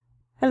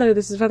Hello,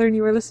 this is Feather, and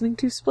you are listening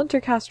to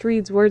Splintercast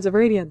Reads Words of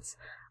Radiance.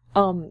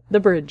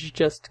 The bridge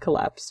just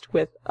collapsed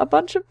with a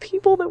bunch of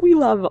people that we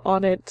love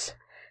on it,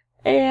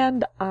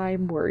 and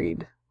I'm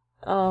worried.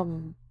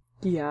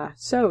 Yeah.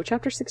 So,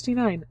 chapter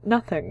 69,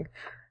 Nothing,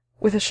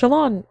 with a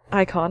Shallan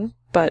icon,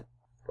 but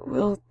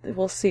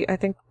we'll see. I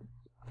think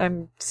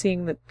I'm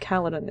seeing that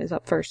Kaladin is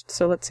up first,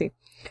 so let's see.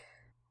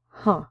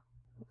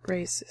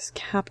 Rayse is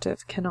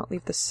captive, cannot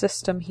leave the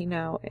system he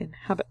now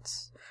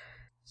inhabits.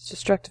 His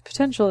destructive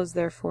potential is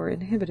therefore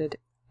inhibited.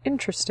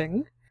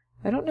 Interesting.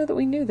 I don't know that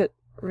we knew that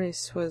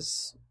Rayse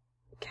was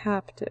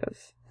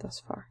captive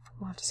thus far.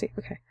 We'll have to see.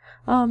 Okay.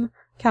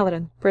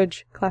 Kaladin,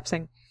 bridge,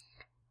 collapsing.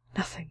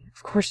 Nothing.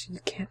 Of course you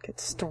can't get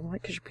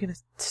Stormlight because you're being a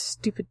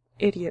stupid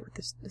idiot with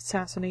this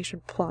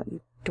assassination plot,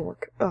 you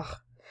dork. Ugh,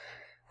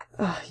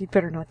 you'd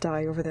better not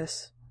die over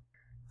this.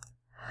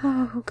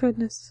 Oh,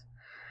 goodness.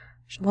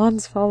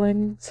 Shallan's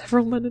falling,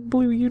 several men in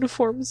blue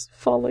uniforms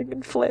falling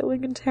and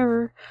flailing in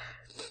terror.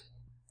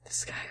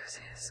 This guy was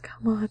his,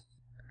 come on.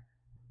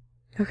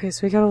 Okay,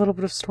 so we got a little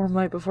bit of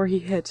Stormlight before he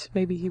hit.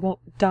 Maybe he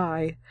won't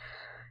die.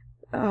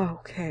 Oh,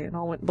 okay, and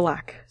all went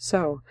black.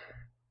 So,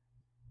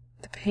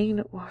 the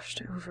pain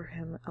washed over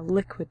him, a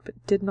liquid,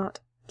 but did not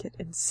get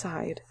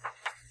inside.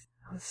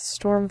 Was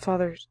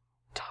Stormfather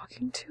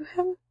talking to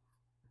him?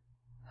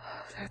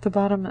 Oh, they're at the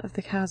bottom of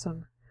the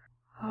chasm.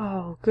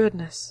 Oh,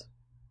 goodness.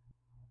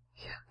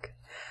 Yuck.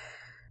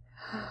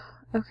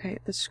 Okay,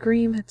 the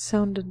scream had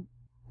sounded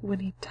when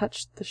he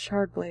touched the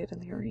shard blade in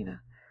the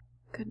arena.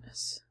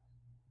 Goodness.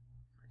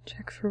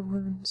 Check for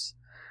wounds.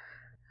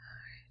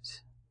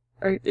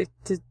 Alright.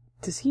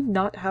 Does he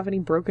not have any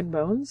broken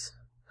bones?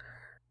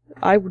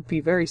 I would be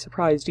very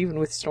surprised, even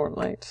with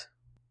Stormlight.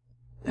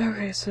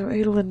 Okay, so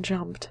Adolin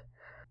jumped.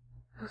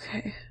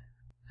 Okay.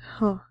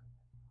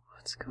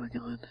 What's going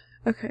on?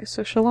 Okay,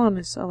 so Shallan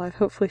is alive.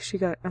 Hopefully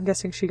I'm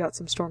guessing she got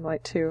some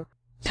Stormlight too.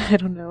 I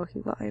don't know, he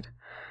lied.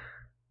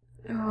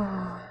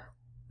 Oh,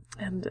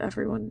 and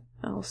everyone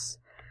else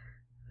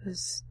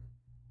is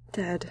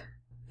dead.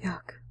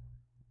 Yuck.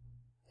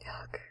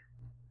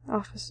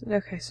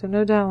 Okay, so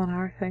no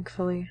Dalinar,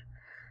 thankfully.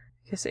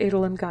 I guess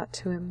Adolin got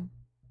to him.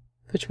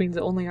 Which means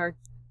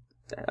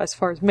as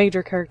far as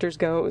major characters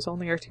go, it was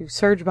only our two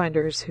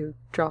Surgebinders who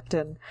dropped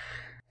in.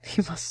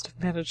 He must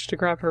have managed to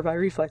grab her by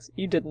reflex.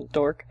 You didn't,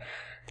 dork.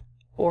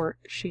 Or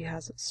she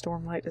has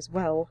Stormlight as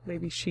well.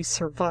 Maybe she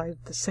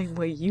survived the same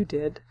way you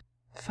did.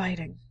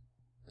 Fighting.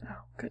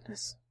 Oh,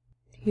 goodness.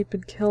 He'd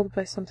been killed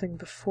by something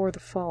before the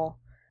fall.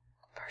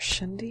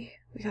 Parshendi?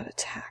 We got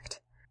attacked.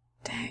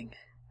 Dang.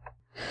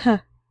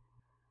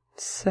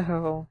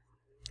 So,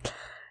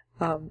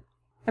 I'm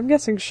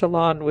guessing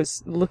Shallan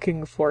was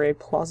looking for a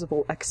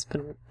plausible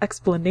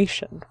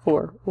explanation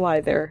for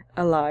why they're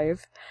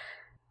alive.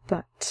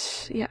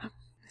 But, yeah,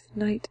 with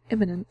night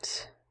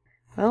imminent.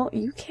 Well,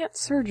 you can't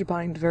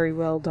Surgebind very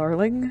well,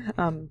 darling.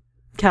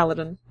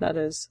 Kaladin, that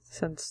is,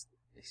 since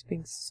he's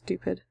being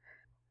stupid.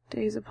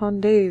 Days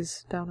upon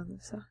days down in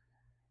the sun.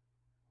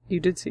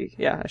 You did see,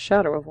 yeah, a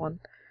shadow of one.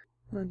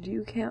 And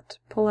you can't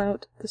pull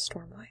out the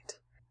Stormlight.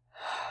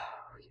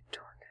 Oh, you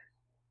dork.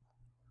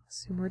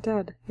 Assume we're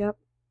dead, yep.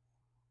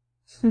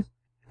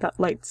 That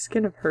light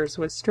skin of hers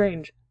was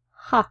strange.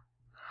 Ha!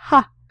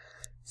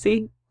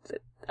 See?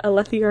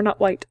 Alethi are not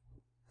white.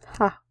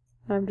 Ha!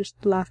 I'm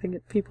just laughing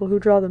at people who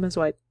draw them as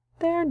white.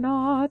 They're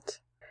not.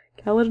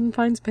 Kaladin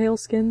finds pale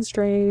skin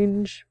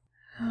strange.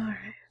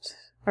 Alright.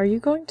 Are you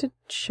going to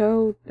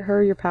show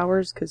her your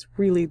powers? Because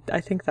really, I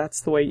think that's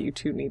the way you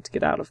two need to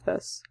get out of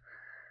this.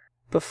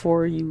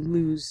 Before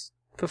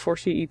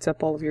she eats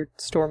up all of your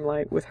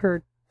Stormlight with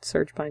her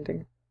surge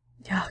binding.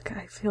 Yuck,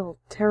 I feel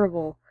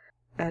terrible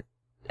at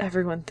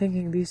everyone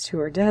thinking these two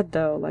are dead,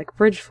 though. Like,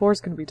 Bridge 4's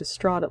gonna be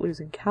distraught at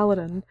losing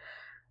Kaladin.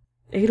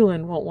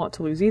 Adolin won't want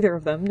to lose either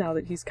of them, now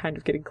that he's kind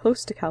of getting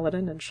close to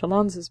Kaladin, and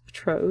Shallan's his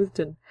betrothed,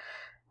 and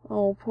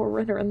oh, poor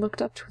Renarin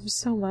looked up to him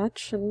so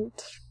much, and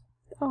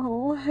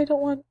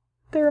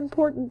they're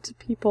important to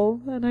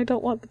people, and I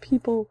don't want the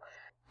people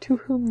to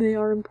whom they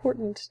are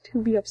important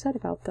to be upset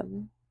about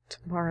them.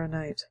 Tomorrow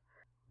night,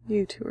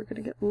 you two are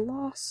gonna get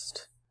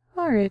lost.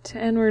 Alright,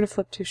 and we're gonna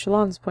flip to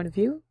Shallan's point of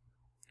view.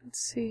 Let's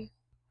see.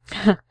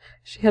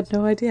 She had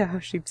no idea how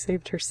she'd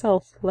saved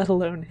herself, let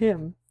alone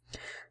him.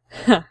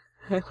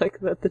 I like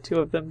that the two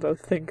of them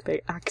both think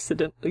they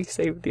accidentally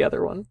saved the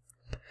other one.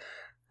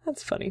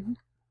 That's funny.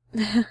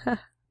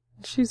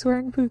 She's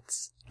wearing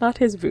boots. Not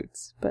his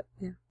boots, but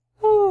yeah.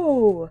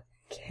 Oh,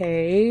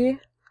 okay.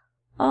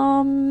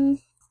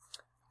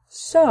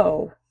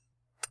 So,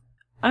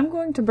 I'm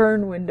going to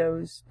burn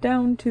Windows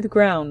down to the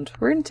ground.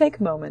 We're going to take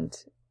a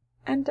moment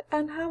and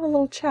have a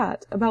little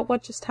chat about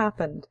what just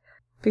happened.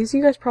 Because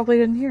you guys probably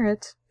didn't hear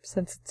it,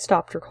 since it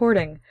stopped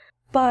recording.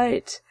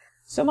 But,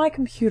 so my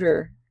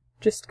computer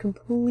just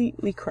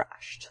completely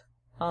crashed.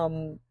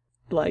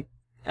 Like,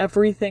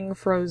 everything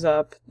froze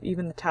up,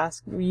 even the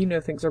task,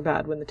 things are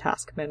bad when the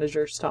task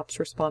manager stops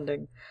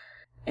responding.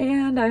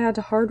 And I had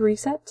to hard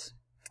reset.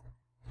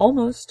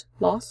 Almost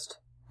lost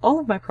all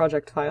of my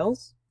project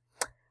files.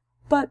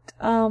 But,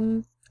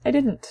 I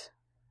didn't.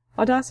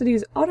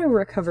 Audacity's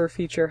auto-recover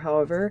feature,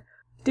 however,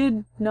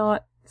 did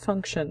not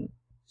function.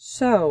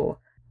 So,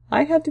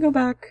 I had to go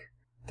back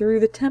through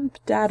the temp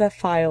data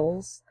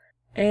files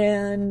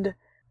and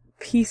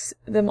piece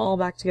them all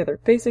back together.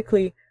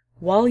 Basically,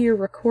 while you're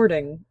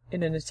recording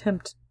in an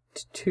attempt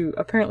to...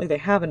 Apparently they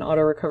have an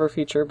auto-recover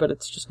feature, but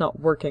it's just not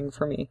working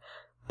for me.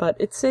 But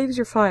it saves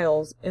your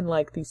files in,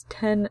 like, these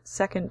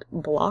 10-second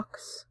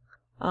blocks.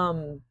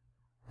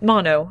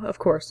 Mono, of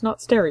course,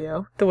 not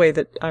stereo, the way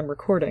that I'm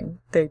recording.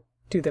 They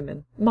do them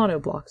in mono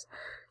blocks.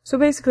 So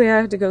basically I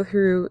had to go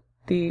through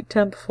the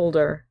temp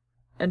folder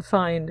and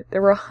find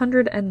there were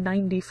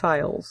 190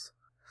 files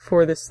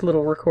for this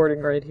little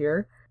recording right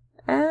here.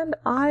 And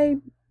I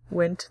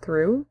went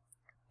through,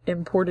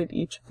 imported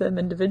each of them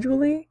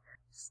individually,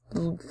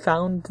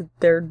 found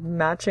their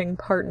matching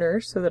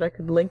partners so that I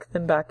could link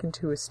them back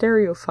into a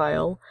stereo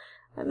file,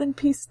 and then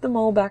pieced them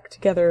all back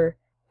together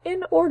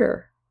in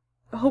order.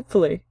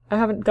 Hopefully. I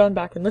haven't gone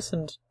back and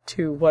listened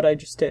to what I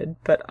just did,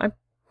 but I'm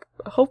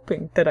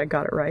hoping that I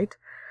got it right.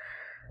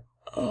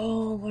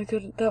 Oh my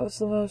goodness, that was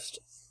the most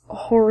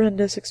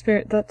horrendous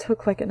experience. That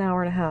took like an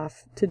hour and a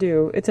half to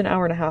do. It's an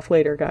hour and a half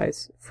later,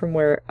 guys, from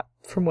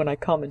when I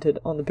commented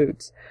on the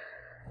boots.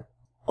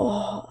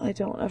 Oh, I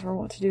don't ever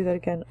want to do that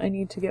again. I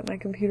need to get my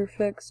computer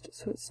fixed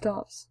so it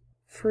stops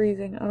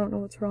freezing. I don't know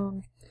what's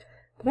wrong.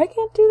 But I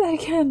can't do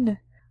that again.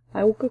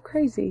 I will go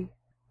crazy.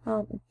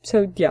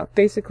 So yeah,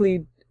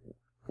 basically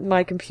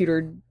my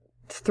computer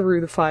threw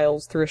the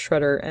files through a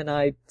shredder, and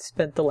I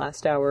spent the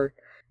last hour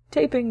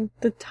taping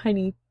the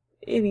tiny,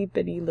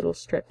 itty-bitty little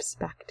strips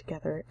back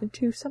together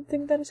into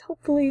something that is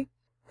hopefully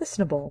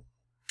listenable.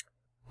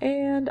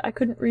 And I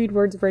couldn't read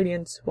Words of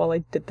Radiance while I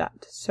did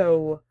that,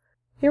 so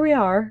here we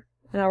are,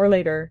 an hour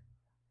later.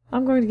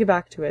 I'm going to get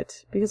back to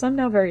it, because I'm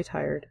now very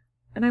tired,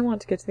 and I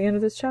want to get to the end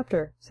of this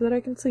chapter so that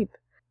I can sleep,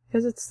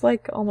 because it's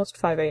like almost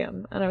 5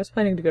 a.m., and I was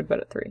planning to go to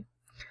bed at 3.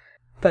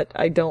 But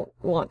I don't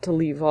want to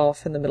leave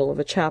off in the middle of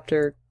a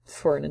chapter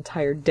for an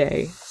entire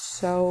day,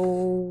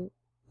 so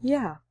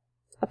yeah.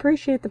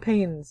 Appreciate the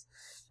pains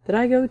that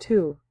I go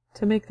to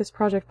make this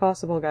project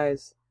possible,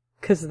 guys,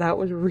 because that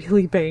was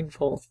really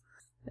painful.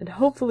 And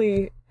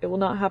hopefully it will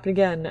not happen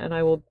again, and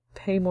I will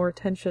pay more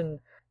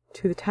attention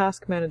to the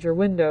task manager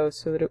window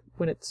so that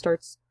when it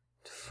starts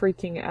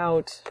freaking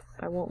out,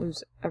 I won't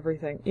lose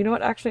everything. You know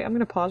what, actually, I'm going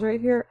to pause right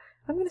here.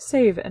 I'm going to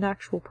save an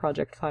actual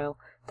project file.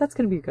 That's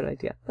going to be a good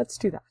idea. Let's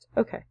do that.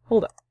 Okay,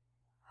 hold up.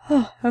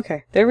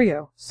 Okay, there we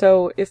go.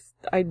 So if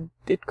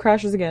it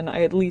crashes again,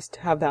 I at least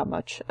have that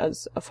much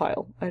as a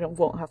file.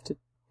 won't have to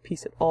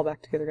piece it all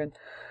back together again.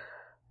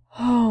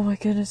 Oh my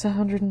goodness,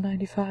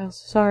 190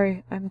 files.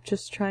 Sorry, I'm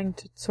just trying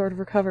to sort of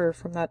recover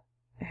from that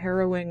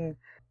harrowing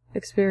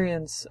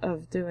experience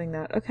of doing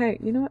that. Okay,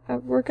 you know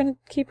what? We're gonna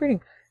keep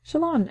reading.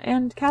 Shallan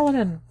and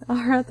Kaladin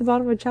are at the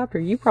bottom of a chapter.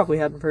 You probably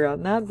hadn't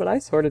forgotten that, but I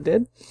sort of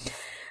did.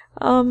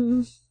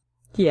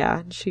 Yeah,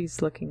 and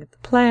she's looking at the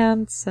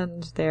plants,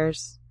 and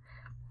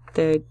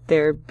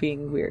they're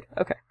being weird.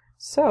 Okay,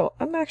 so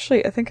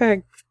I think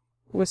I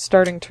was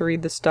starting to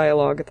read this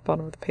dialogue at the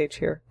bottom of the page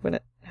here when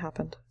it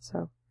happened.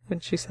 So when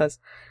she says,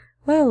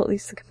 well, at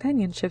least the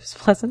companionship's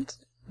pleasant,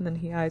 and then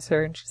he eyes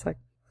her and she's like,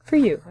 for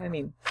you, I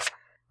mean.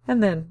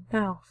 And then,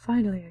 now,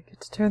 finally I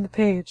get to turn the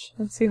page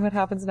and see what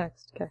happens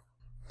next. Okay.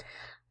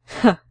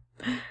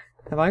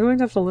 Am I going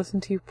to have to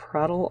listen to you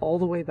prattle all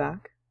the way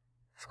back?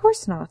 Of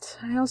course not.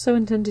 I also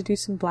intend to do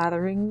some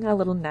blathering, a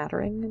little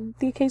nattering, and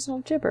the occasional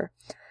gibber.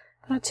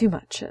 Not too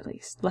much, at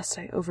least, lest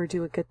I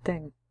overdo a good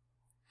thing.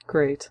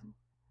 Great.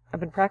 I've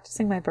been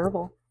practicing my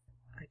verbal.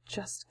 I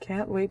just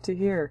can't wait to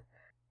hear.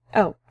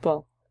 Oh,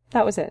 well,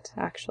 that was it,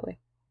 actually.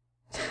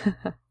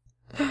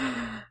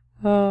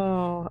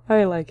 Oh,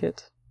 I like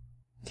it.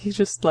 He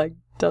just,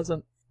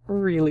 doesn't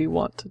really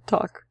want to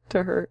talk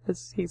to her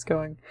as he's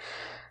going,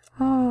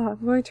 oh,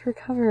 I'm going to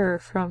recover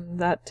from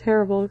that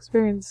terrible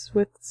experience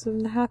with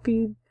some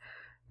happy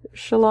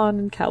Shallan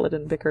and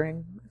Kaladin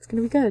bickering. It's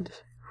gonna be good.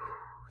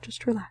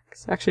 Just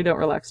relax. Actually, don't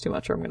relax too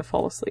much or I'm gonna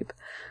fall asleep.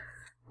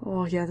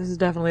 Oh yeah, this is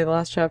definitely the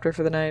last chapter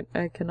for the night.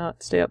 I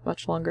cannot stay up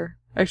much longer.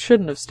 I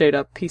shouldn't have stayed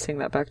up piecing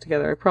that back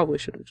together. I probably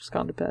should have just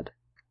gone to bed.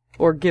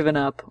 Or given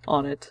up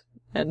on it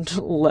and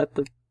let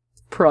the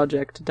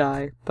project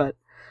die, but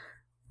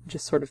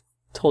just sort of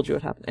told you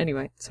what happened.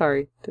 Anyway,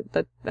 sorry.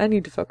 I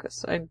need to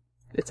focus.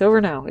 It's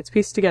over now. It's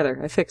pieced together.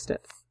 I fixed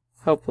it.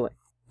 Hopefully.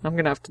 I'm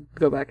gonna have to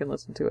go back and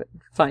listen to it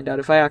and find out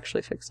if I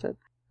actually fixed it.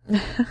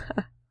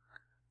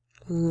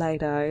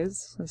 Light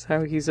eyes is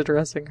how he's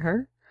addressing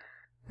her.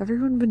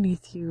 Everyone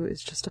beneath you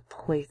is just a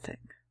plaything.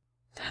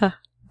 Ha,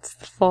 it's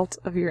the fault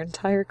of your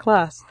entire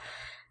class.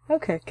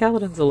 Okay,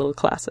 Kaladin's a little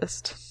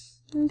classist.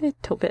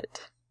 Little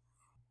bit.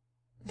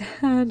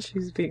 And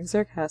she's being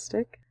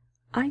sarcastic.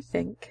 I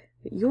think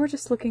that you're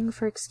just looking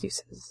for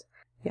excuses.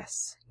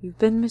 Yes, you've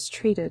been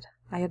mistreated,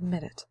 I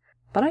admit it.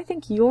 But I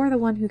think you're the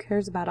one who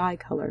cares about eye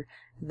color,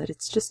 and that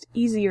it's just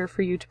easier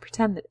for you to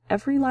pretend that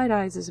every Light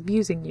Eyes is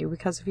abusing you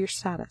because of your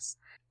status.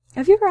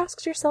 Have you ever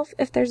asked yourself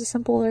if there's a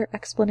simpler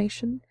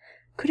explanation?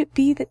 Could it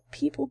be that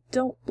people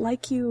don't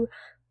like you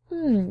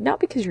Not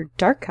because you're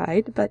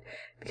dark-eyed, but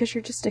because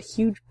you're just a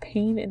huge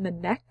pain in the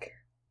neck?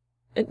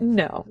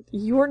 No,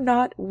 you're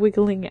not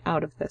wiggling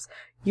out of this.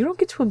 You don't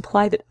get to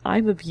imply that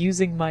I'm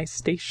abusing my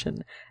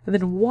station, and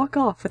then walk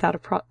off without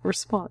a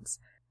response.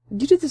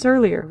 You did this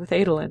earlier with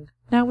Adolin,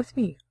 now with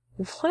me.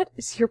 What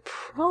is your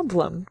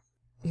problem?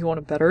 You want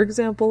a better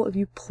example of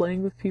you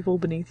playing with people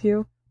beneath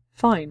you?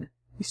 Fine.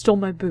 You stole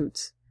my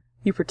boots.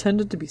 You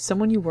pretended to be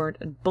someone you weren't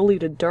and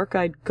bullied a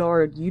dark-eyed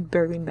guard you'd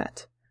barely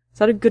met. Is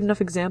that a good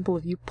enough example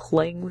of you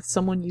playing with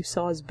someone you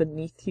saw as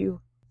beneath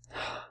you?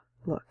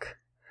 Look,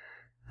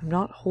 I'm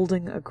not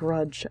holding a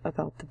grudge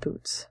about the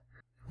boots.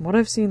 From what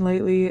I've seen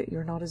lately,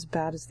 you're not as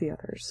bad as the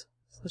others.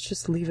 So let's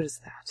just leave it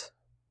as that.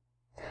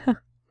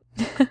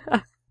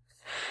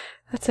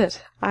 That's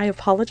it. I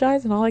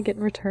apologize and all I get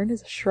in return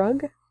is a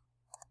shrug?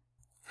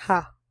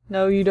 Ha.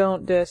 No, you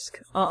don't, Disc.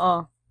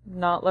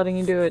 Not letting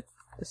you do it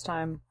this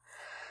time.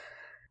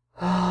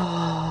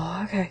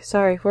 Oh, okay,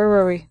 sorry. Where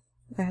were we?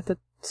 I had to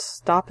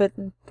stop it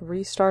and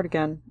restart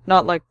again.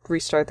 Not like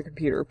restart the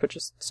computer, but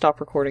just stop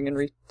recording and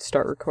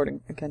restart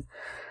recording again.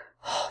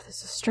 Oh,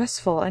 this is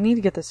stressful. I need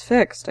to get this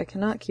fixed. I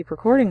cannot keep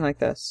recording like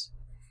this.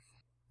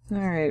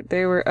 Alright,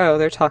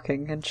 they're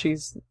talking, and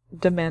she's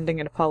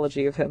demanding an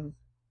apology of him.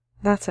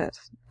 That's it.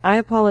 I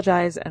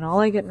apologize, and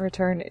all I get in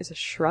return is a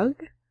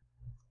shrug?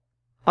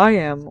 I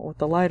am what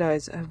the Light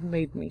Eyes have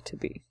made me to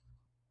be.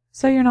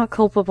 So you're not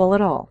culpable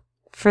at all,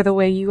 for the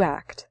way you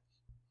act?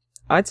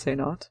 I'd say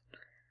not.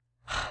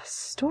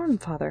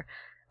 Stormfather,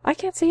 I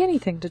can't say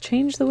anything to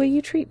change the way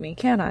you treat me,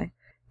 can I?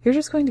 You're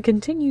just going to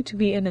continue to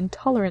be an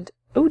intolerant,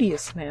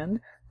 odious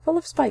man, full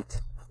of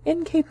spite,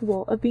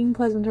 incapable of being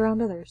pleasant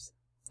around others.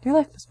 Your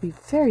life must be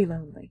very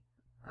lonely.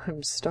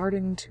 I'm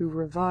starting to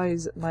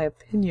revise my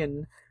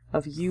opinion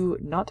of you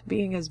not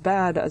being as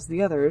bad as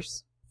the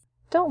others.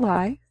 Don't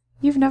lie.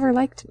 You've never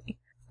liked me.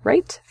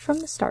 Right from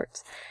the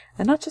start.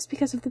 And not just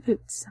because of the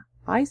boots.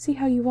 I see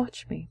how you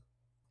watch me.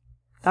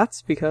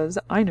 That's because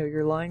I know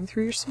you're lying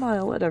through your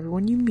smile at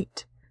everyone you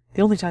meet.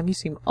 The only time you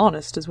seem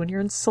honest is when you're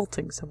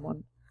insulting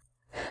someone.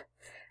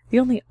 The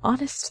only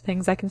honest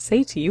things I can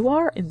say to you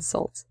are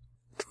insults.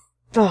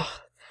 Why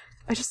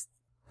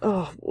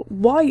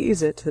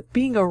is it that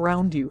being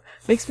around you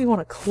makes me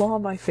want to claw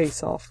my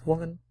face off,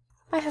 woman?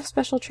 I have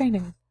special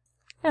training.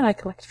 And I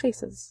collect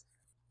faces.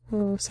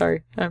 Oh,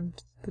 sorry. I'm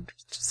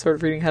just sort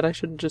of reading ahead. I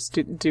shouldn't just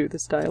do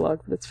this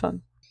dialogue, but it's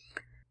fun.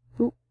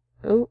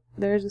 Oh,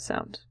 there's a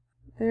sound.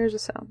 There's a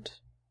sound.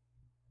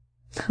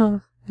 Huh,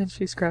 and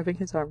she's grabbing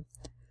his arm.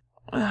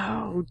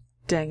 Oh,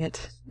 dang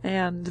it.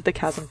 And the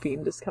chasm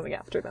fiend is coming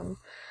after them.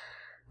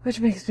 Which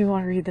makes me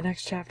want to read the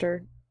next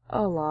chapter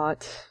a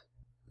lot.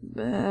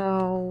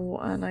 Oh,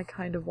 and I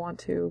kind of want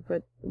to,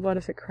 but what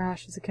if it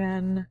crashes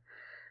again?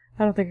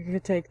 I don't think I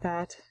could take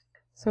that.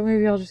 So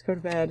maybe I'll just go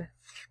to bed.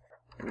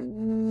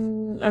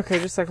 Okay,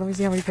 just a sec. Let me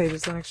see how many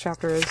pages the next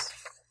chapter is.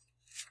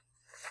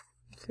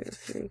 2,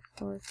 3,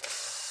 4.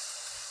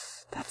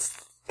 That's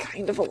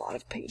kind of a lot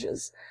of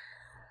pages.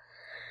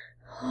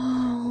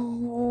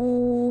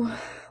 Oh,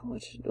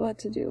 what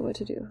to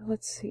do?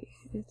 Let's see.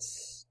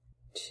 It's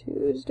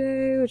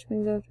Tuesday, which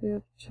means I have to be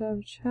up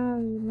to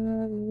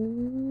chapter.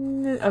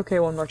 Okay,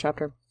 one more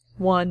chapter.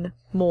 One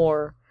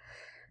more.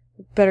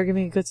 Better give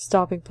me a good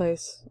stopping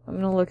place. I'm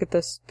gonna look at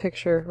this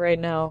picture right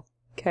now.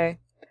 Okay.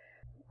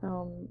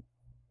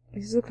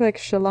 These look like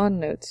Shallan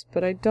notes,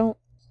 but I don't...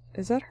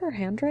 Is that her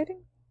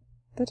handwriting?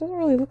 That doesn't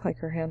really look like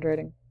her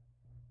handwriting.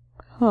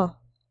 Huh.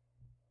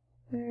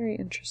 Very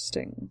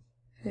interesting.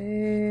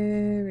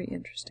 Very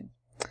interesting.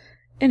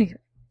 Anywho,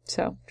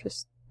 so,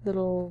 just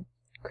little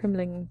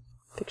crimbling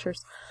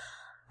pictures.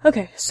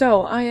 Okay,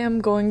 so I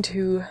am going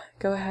to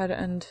go ahead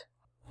and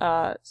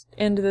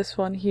end this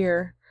one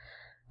here.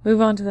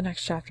 Move on to the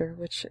next chapter,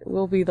 which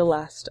will be the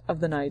last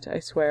of the night, I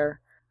swear.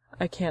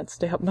 I can't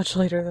stay up much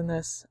later than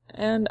this.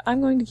 And I'm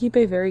going to keep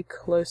a very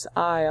close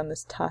eye on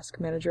this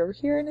task manager over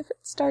here, and if it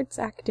starts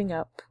acting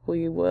up,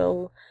 we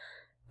will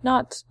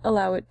not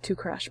allow it to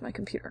crash my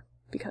computer.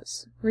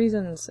 Because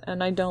reasons,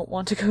 and I don't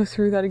want to go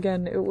through that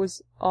again. It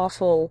was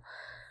awful.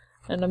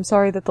 And I'm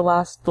sorry that the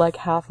last,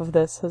 half of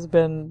this has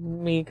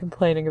been me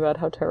complaining about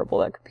how terrible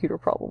that computer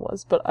problem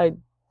was, but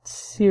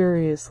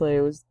seriously,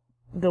 it was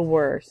the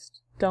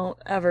worst. Don't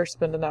ever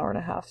spend an hour and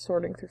a half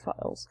sorting through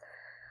files.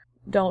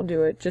 Don't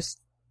do it.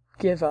 Just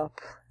give up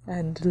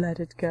and let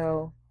it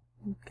go.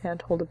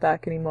 Can't hold it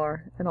back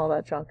anymore and all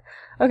that junk.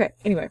 Okay,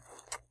 anyway.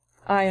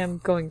 I am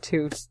going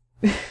to...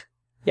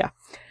 yeah.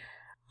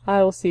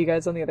 I will see you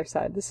guys on the other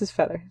side. This is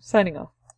Feather, signing off.